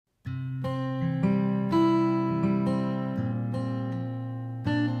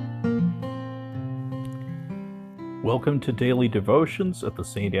Welcome to Daily Devotions at the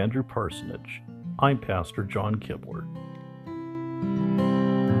St. Andrew Parsonage. I'm Pastor John Kibler.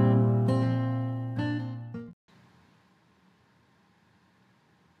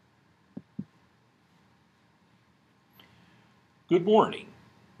 Good morning.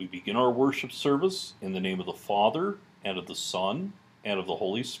 We begin our worship service in the name of the Father, and of the Son, and of the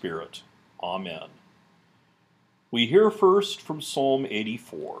Holy Spirit. Amen. We hear first from Psalm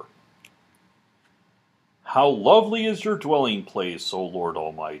 84. How lovely is your dwelling place, O Lord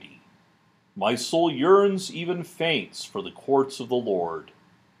Almighty! My soul yearns, even faints, for the courts of the Lord.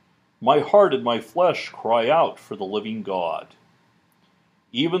 My heart and my flesh cry out for the living God.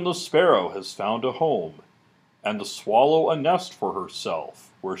 Even the sparrow has found a home, and the swallow a nest for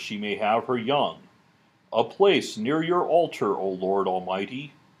herself, where she may have her young, a place near your altar, O Lord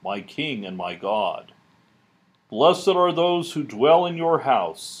Almighty, my King and my God. Blessed are those who dwell in your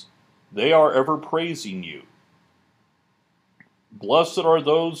house, they are ever praising you. Blessed are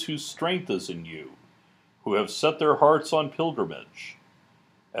those whose strength is in you, who have set their hearts on pilgrimage.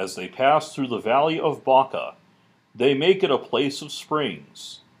 As they pass through the valley of Baca, they make it a place of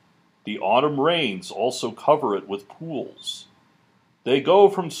springs. The autumn rains also cover it with pools. They go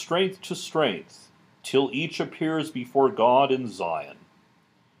from strength to strength, till each appears before God in Zion.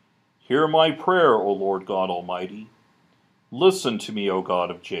 Hear my prayer, O Lord God Almighty. Listen to me, O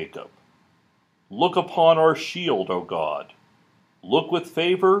God of Jacob. Look upon our shield, O God. Look with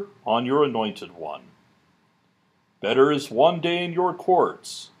favor on your anointed one. Better is one day in your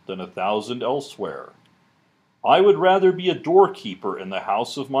courts than 1,000 elsewhere. I would rather be a doorkeeper in the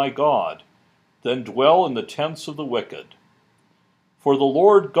house of my God than dwell in the tents of the wicked. For the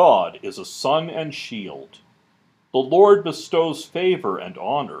Lord God is a sun and shield. The Lord bestows favor and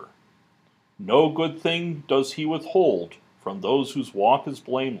honor. No good thing does he withhold from those whose walk is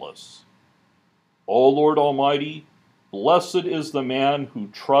blameless. O Lord Almighty, blessed is the man who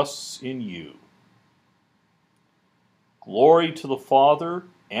trusts in you. Glory to the Father,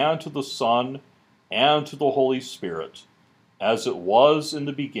 and to the Son, and to the Holy Spirit, as it was in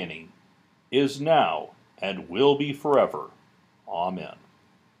the beginning, is now, and will be forever. Amen.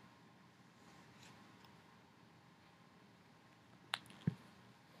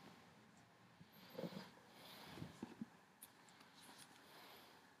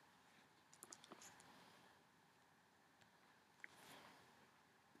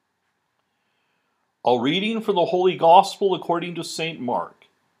 A reading from the Holy Gospel according to St. Mark,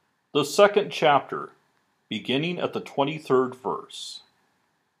 the 2nd chapter, beginning at the 23rd verse.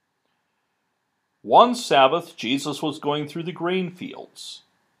 One Sabbath Jesus was going through the grain fields,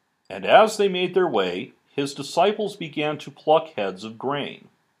 and as they made their way, his disciples began to pluck heads of grain.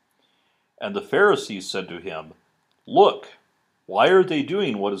 And the Pharisees said to him, Look, why are they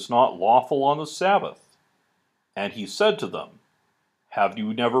doing what is not lawful on the Sabbath? And he said to them, Have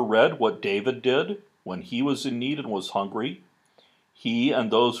you never read what David did when he was in need and was hungry, he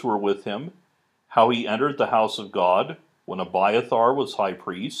and those who were with him, how he entered the house of God when Abiathar was high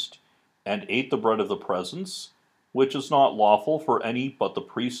priest, and ate the bread of the presence, which is not lawful for any but the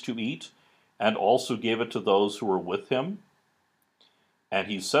priest to eat, and also gave it to those who were with him? And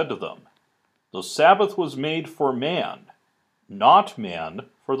he said to them, The Sabbath was made for man, not man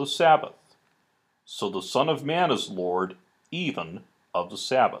for the Sabbath. So the Son of Man is Lord even of the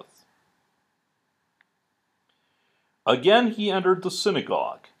Sabbath. Again he entered the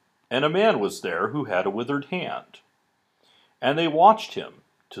synagogue, and a man was there who had a withered hand. And they watched him,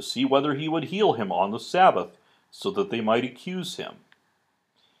 to see whether he would heal him on the Sabbath, so that they might accuse him.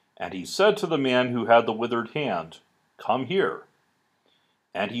 And he said to the man who had the withered hand, Come here.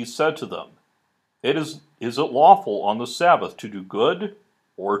 And he said to them, Is it lawful on the Sabbath to do good,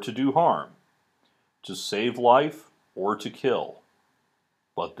 or to do harm, to save life, or to kill?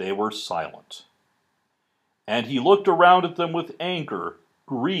 But they were silent. And he looked around at them with anger,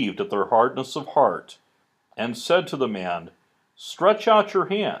 grieved at their hardness of heart, and said to the man, Stretch out your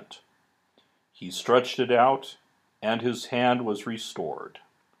hand. He stretched it out, and his hand was restored.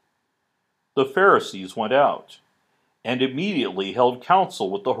 The Pharisees went out, and immediately held counsel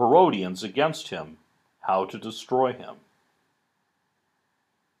with the Herodians against him, how to destroy him.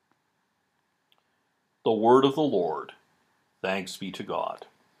 The word of the Lord. Thanks be to God.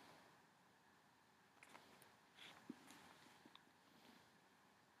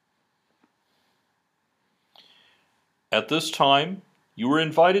 At this time, you are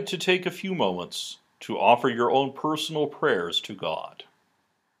invited to take a few moments to offer your own personal prayers to God.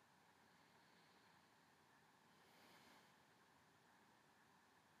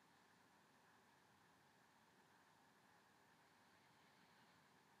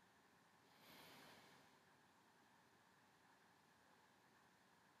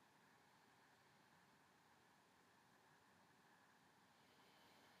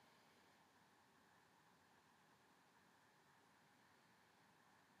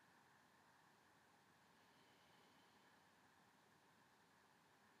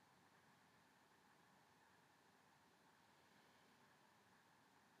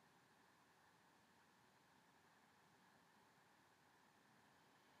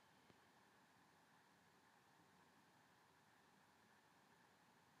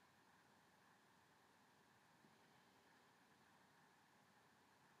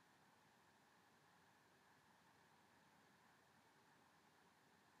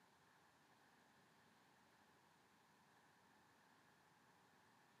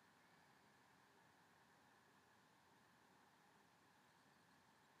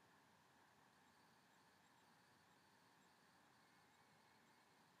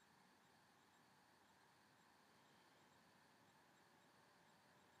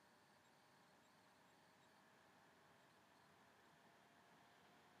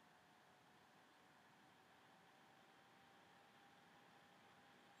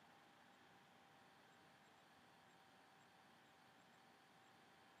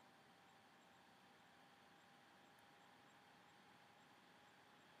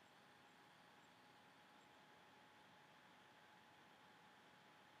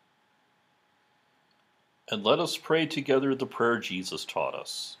 And let us pray together the prayer Jesus taught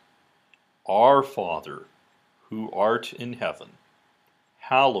us. Our Father, who art in heaven,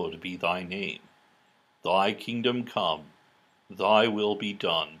 hallowed be thy name. Thy kingdom come, thy will be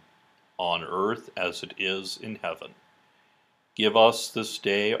done, on earth as it is in heaven. Give us this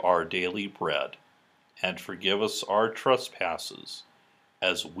day our daily bread, and forgive us our trespasses,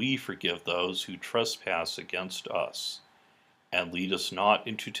 as we forgive those who trespass against us. And lead us not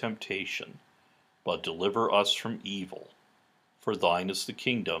into temptation, but deliver us from evil. For thine is the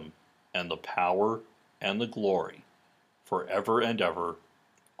kingdom, and the power, and the glory, forever and ever.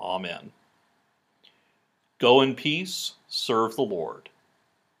 Amen. Go in peace, serve the Lord.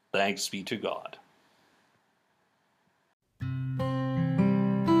 Thanks be to God.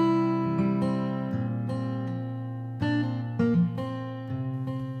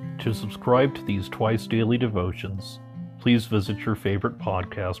 To subscribe to these twice daily devotions, please visit your favorite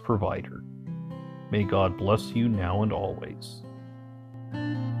podcast provider. May God bless you now and always.